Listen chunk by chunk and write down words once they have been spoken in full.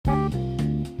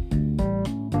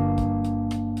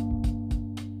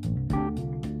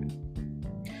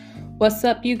What's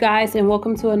up, you guys, and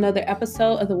welcome to another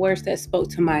episode of The Words That Spoke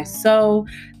to My Soul,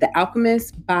 The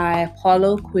Alchemist by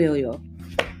Paulo Coelho.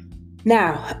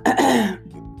 Now,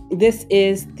 this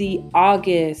is the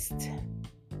August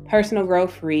personal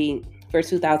growth read for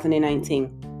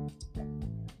 2019.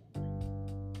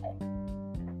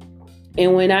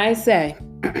 And when I say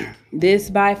this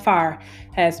by far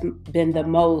has been the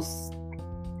most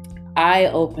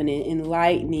eye-opening,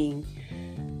 enlightening,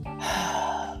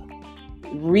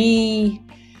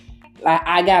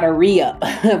 I got a re-up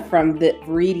from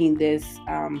reading this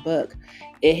book.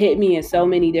 It hit me in so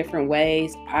many different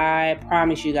ways. I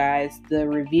promise you guys, the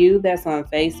review that's on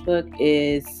Facebook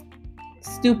is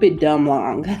stupid dumb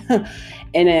long.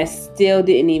 And it still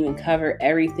didn't even cover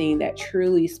everything that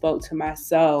truly spoke to my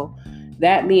soul.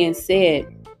 That being said,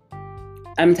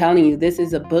 I'm telling you, this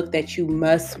is a book that you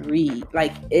must read.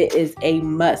 Like, it is a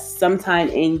must. Sometime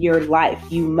in your life,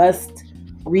 you must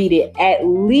read it at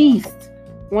least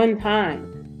one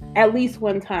time.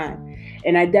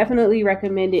 And I definitely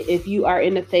recommend it if you are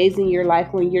in a phase in your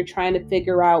life when you're trying to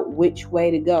figure out which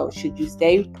way to go. Should you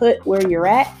stay put where you're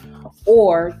at,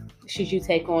 or should you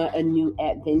take on a new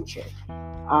adventure?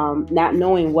 Not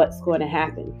knowing what's going to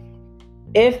happen.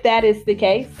 If that is the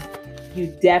case, you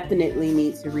definitely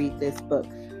need to read this book.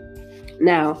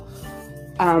 Now,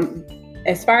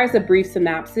 as far as a brief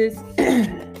synopsis,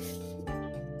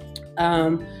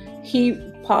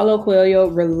 Paulo Coelho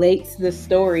relates the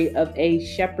story of a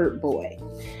shepherd boy,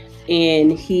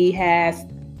 and he has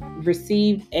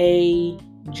received a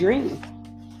dream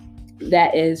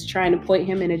that is trying to point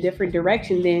him in a different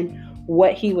direction than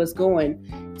what he was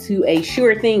going, to a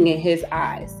sure thing in his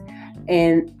eyes.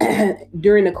 And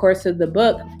during the course of the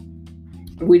book,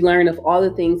 we learn of all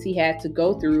the things he had to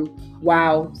go through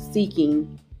while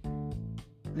seeking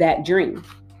that dream.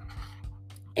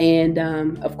 And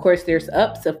of course, there's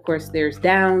ups, of course, there's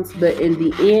downs. But in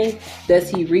the end, does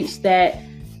he reach that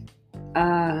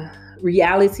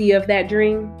reality of that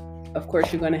dream? Of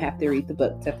course, you're going to have to read the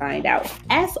book to find out.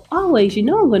 As always, you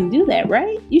know I'm going to do that,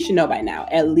 right? You should know by now,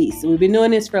 at least. We've been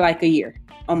doing this for like a year,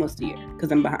 almost a year, because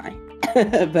I'm behind.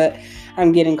 But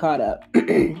I'm getting caught up.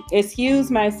 Excuse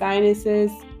my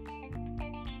sinuses.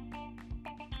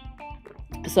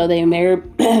 So there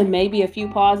may be a few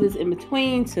pauses in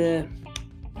between to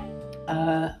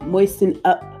moisten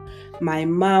up my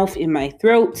mouth and my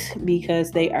throat,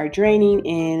 because they are draining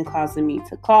and causing me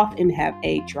to cough and have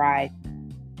a dry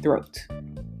throat,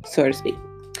 so to speak.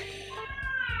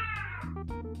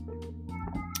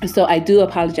 So I do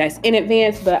apologize in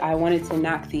advance, but I wanted to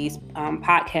knock these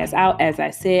podcasts out. As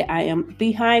I said, I am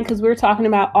behind because we're talking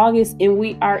about August and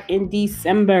we are in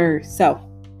December. So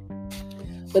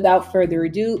without further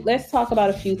ado, let's talk about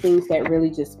a few things that really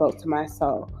just spoke to my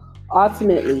soul.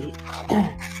 Ultimately,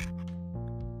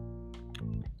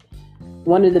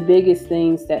 one of the biggest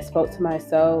things that spoke to my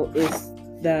soul is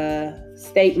the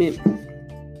statement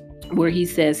where he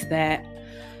says that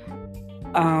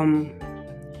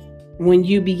when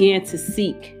you begin to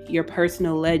seek your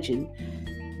personal legend,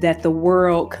 that the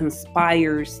world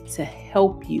conspires to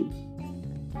help you,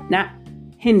 not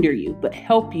hinder you, but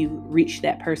help you reach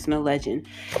that personal legend.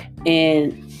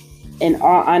 And in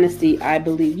all honesty, I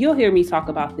believe you'll hear me talk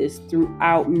about this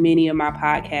throughout many of my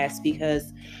podcasts,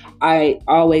 because I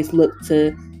always look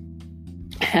to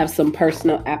have some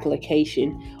personal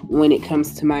application when it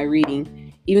comes to my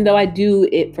reading. Even though I do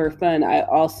it for fun, I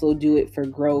also do it for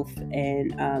growth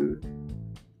and,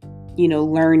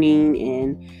 learning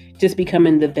and just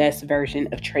becoming the best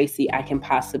version of Tracy I can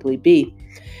possibly be.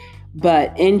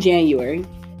 But in January,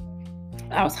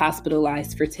 I was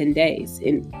hospitalized for 10 days.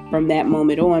 And from that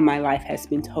moment on, my life has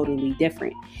been totally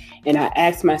different. And I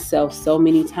asked myself so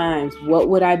many times, what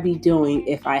would I be doing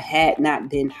if I had not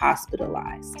been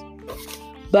hospitalized?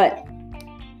 But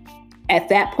at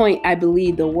that point, I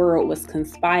believe the world was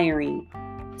conspiring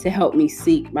to help me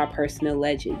seek my personal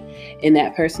legend. And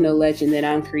that personal legend that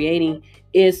I'm creating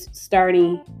is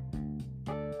starting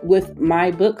with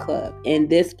my book club and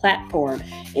this platform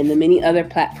and the many other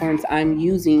platforms I'm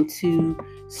using to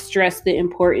stress the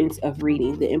importance of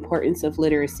reading, the importance of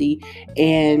literacy,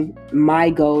 and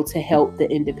my goal to help the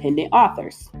independent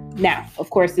authors. Now, of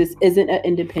course, this isn't an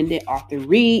independent author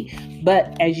read,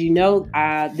 but as you know,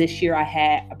 this year I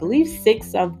had, I believe,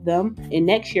 6 of them. And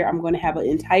next year I'm going to have an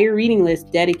entire reading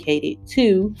list dedicated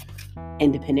to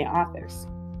independent authors.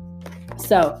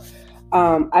 So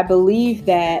I believe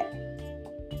that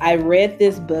I read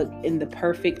this book in the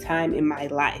perfect time in my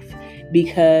life,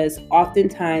 because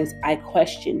oftentimes I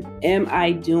question, am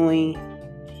I doing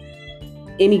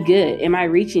any good? Am I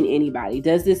reaching anybody?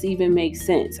 Does this even make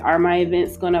sense? Are my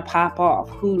events going to pop off?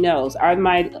 Who knows? Are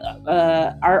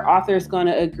authors going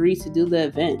to agree to do the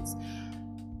events?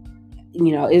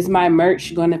 Is my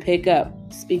merch going to pick up?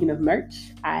 Speaking of merch,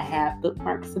 I have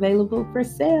bookmarks available for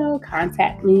sale.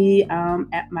 Contact me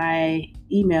at my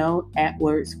email at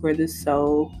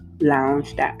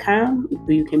wordsforthesoullounge.com.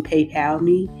 You can PayPal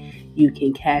me. You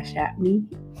can Cash App me.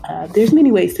 There's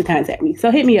many ways to contact me.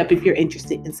 So hit me up if you're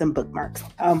interested in some bookmarks.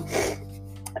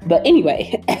 But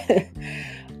anyway,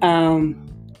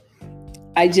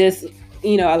 I just,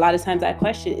 a lot of times I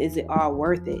question, is it all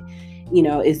worth it?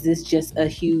 Is this just a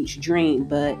huge dream?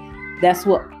 But that's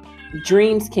what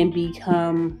dreams can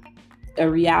become a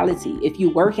reality if you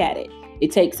work at it.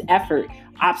 It takes effort.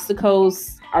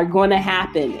 Obstacles are going to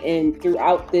happen. And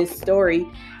throughout this story,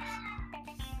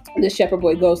 the shepherd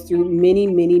boy goes through many,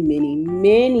 many, many,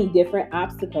 many different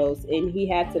obstacles, and he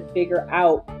had to figure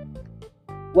out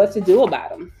what to do about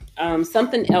them.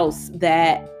 Something else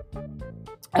that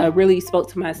really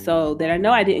spoke to my soul that I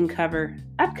know I didn't cover,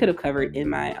 I could have covered in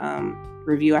my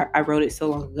review. I wrote it so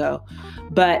long ago,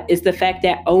 but it's the fact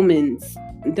that omens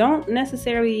don't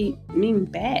necessarily mean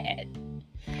bad.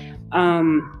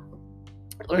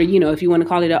 Or, if you want to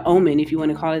call it an omen, if you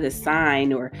want to call it a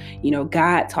sign, or,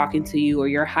 God talking to you, or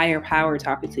your higher power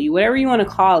talking to you, whatever you want to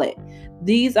call it.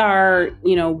 These are,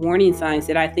 warning signs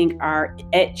that I think are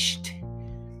etched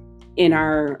in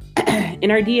our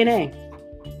DNA.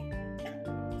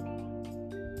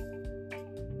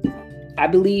 I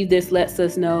believe this lets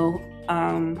us know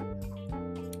on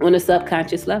a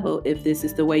subconscious level if this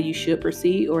is the way you should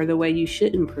proceed or the way you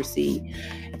shouldn't proceed.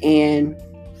 And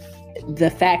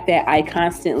the fact that I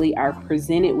constantly are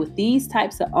presented with these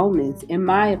types of omens, in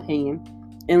my opinion,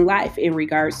 in life in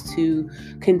regards to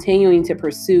continuing to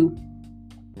pursue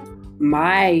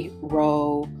my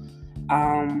role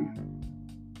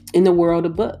in the world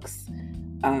of books.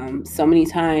 So many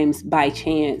times by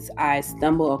chance, I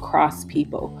stumble across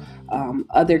people.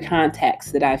 Other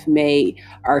contacts that I've made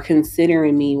are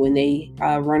considering me when they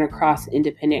run across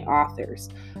independent authors.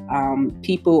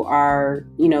 People are,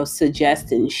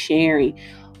 suggesting, sharing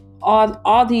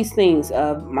all these things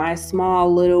of my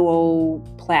small little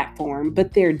old platform,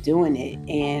 but they're doing it.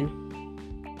 And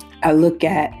I look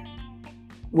at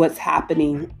what's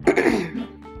happening.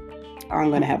 I'm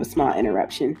going to have a small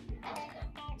interruption.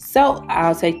 So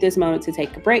I'll take this moment to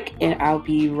take a break, and I'll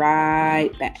be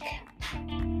right back.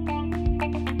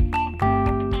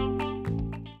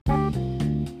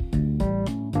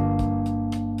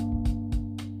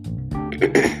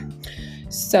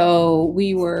 So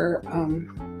we were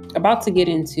about to get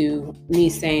into me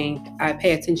saying I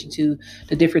pay attention to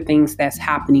the different things that's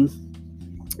happening,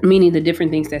 meaning the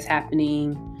different things that's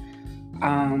happening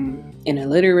in a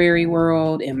literary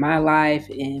world, in my life,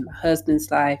 in my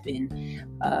husband's life, in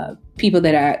people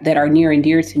that are near and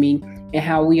dear to me, and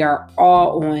how we are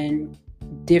all on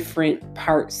different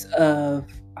parts of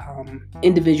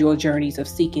individual journeys of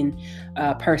seeking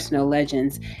personal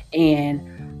legends. And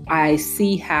I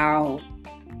see how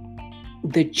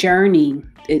the journey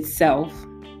itself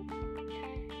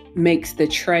makes the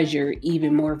treasure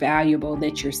even more valuable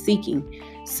that you're seeking.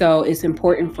 So it's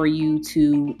important for you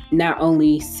to not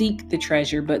only seek the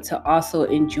treasure, but to also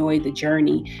enjoy the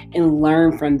journey and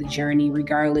learn from the journey,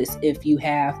 regardless if you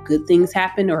have good things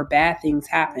happen or bad things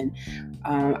happen.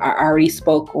 I already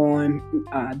spoke on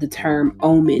the term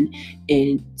omen,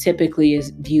 and typically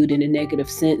is viewed in a negative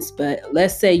sense. But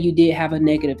let's say you did have a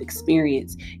negative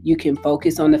experience. You can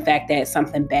focus on the fact that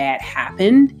something bad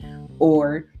happened,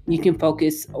 or you can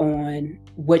focus on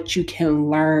what you can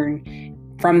learn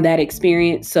from that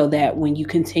experience so that when you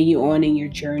continue on in your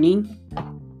journey,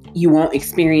 you won't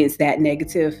experience that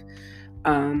negative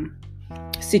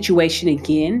situation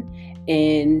again,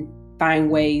 and find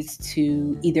ways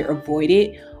to either avoid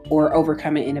it or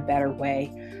overcome it in a better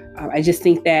way. I just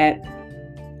think that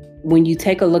when you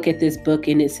take a look at this book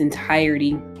in its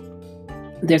entirety,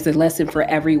 there's a lesson for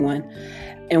everyone.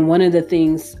 And one of the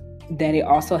things that it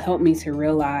also helped me to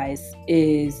realize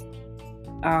is,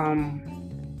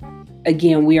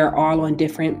 again, we are all on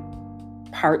different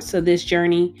parts of this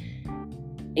journey,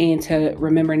 and to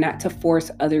remember not to force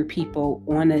other people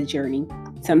on a journey.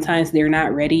 Sometimes they're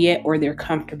not ready yet, or they're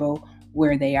comfortable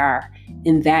where they are,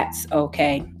 and that's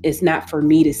okay. It's not for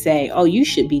me to say, oh, you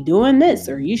should be doing this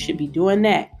or you should be doing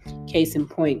that. Case in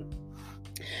point,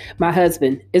 My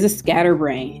husband is a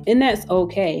scatterbrain, and that's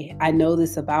okay. I know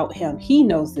this about him. He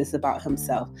knows this about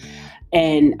himself.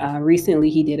 And recently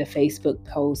he did a Facebook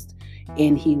post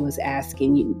and he was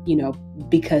asking,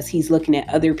 because he's looking at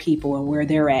other people and where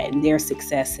they're at and their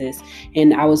successes.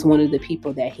 And I was one of the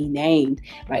people that he named.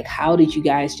 Like, how did you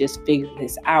guys just figure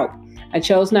this out? I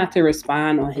chose not to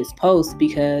respond on his post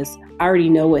because I already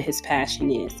know what his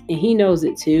passion is. And he knows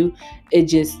it too.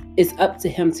 It's up to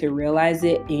him to realize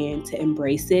it and to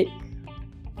embrace it.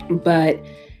 But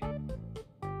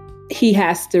he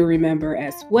has to remember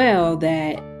as well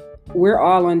that we're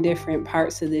all on different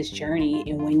parts of this journey.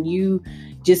 And when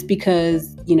just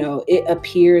because, it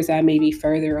appears I may be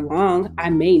further along, I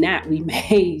may not. We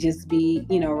may just be,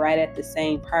 right at the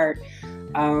same part.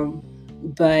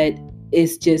 But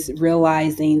it's just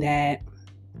realizing that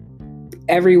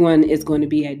everyone is going to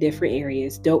be at different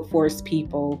areas. Don't force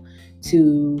people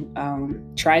to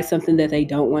try something that they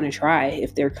don't want to try.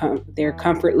 If their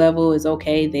comfort level is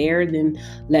okay there, then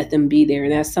let them be there.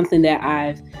 And that's something that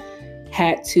I've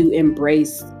had to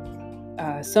embrace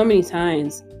so many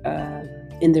times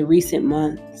in the recent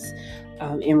months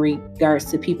in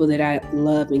regards to people that I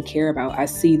love and care about. I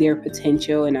see their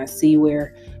potential and I see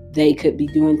where they could be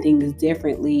doing things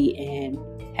differently and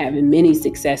having many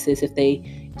successes if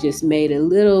they just made a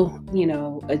little,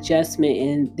 adjustment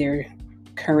in their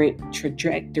current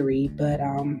trajectory. But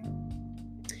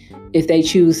if they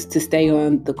choose to stay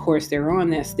on the course they're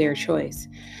on, that's their choice.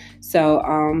 So,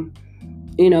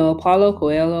 Paulo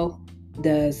Coelho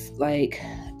does like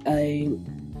a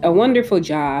wonderful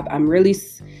job. I'm really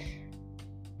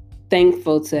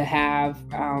thankful to have,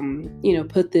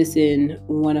 put this in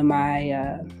one of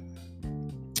my,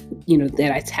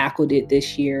 that I tackled it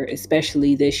this year,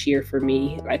 especially this year for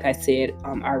me. Like I said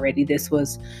already, this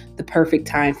was the perfect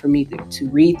time for me to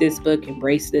read this book,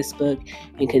 embrace this book,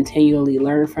 and continually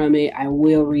learn from it. I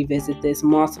will revisit this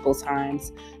multiple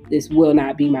times. This will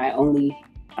not be my only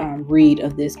read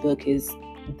of this book. Is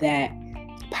that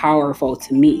powerful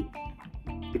to me.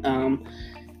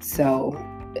 So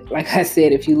like I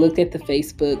said, if you looked at the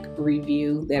Facebook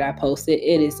review that I posted,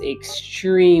 it is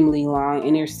extremely long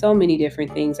and there's so many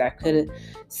different things I could have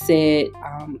said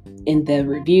in the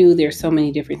review. There's so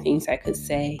many different things I could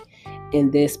say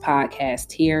in this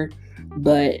podcast here.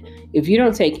 But if you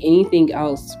don't take anything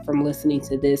else from listening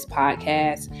to this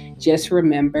podcast, just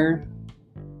remember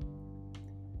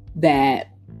that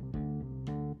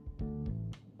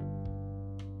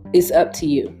it's up to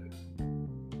you.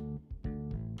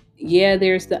 Yeah,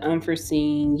 there's the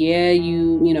unforeseen. Yeah,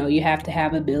 you have to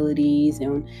have abilities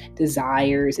and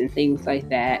desires and things like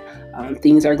that.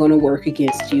 Things are going to work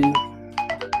against you.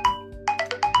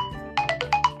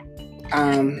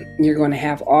 You're going to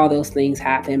have all those things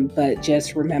happen, but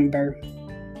just remember,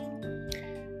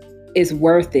 it's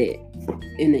worth it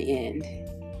in the end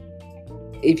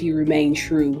if you remain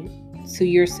true to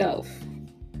yourself.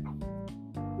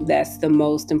 That's the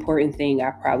most important thing I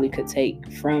probably could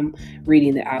take from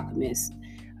reading The Alchemist.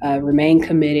 Remain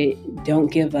committed,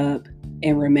 don't give up,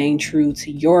 and remain true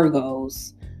to your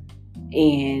goals.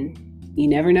 And you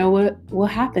never know what will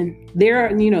happen.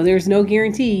 There's no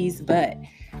guarantees, but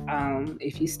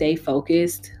if you stay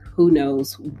focused, who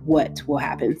knows what will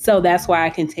happen. So that's why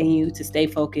I continue to stay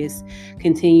focused,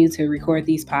 continue to record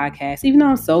these podcasts, even though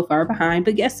I'm so far behind.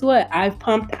 But guess what? I've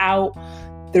pumped out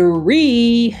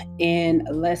 3 in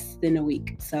less than a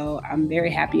week. So I'm very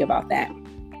happy about that.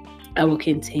 I will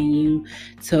continue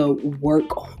to work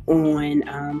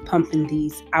on pumping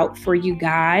these out for you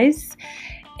guys.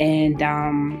 And,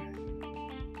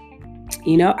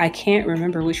 I can't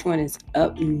remember which one is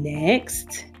up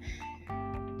next.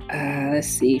 Let's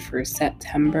see, for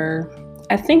September.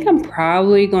 I think I'm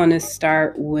probably going to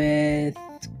start with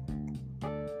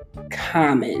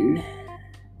Common.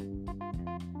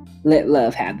 Let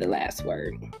Love Have the Last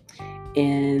Word.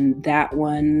 And that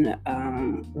one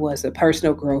was a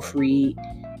personal growth read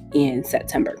in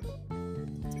September.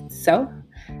 So,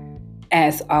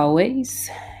 as always,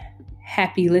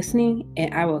 happy listening,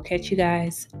 and I will catch you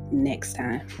guys next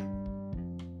time.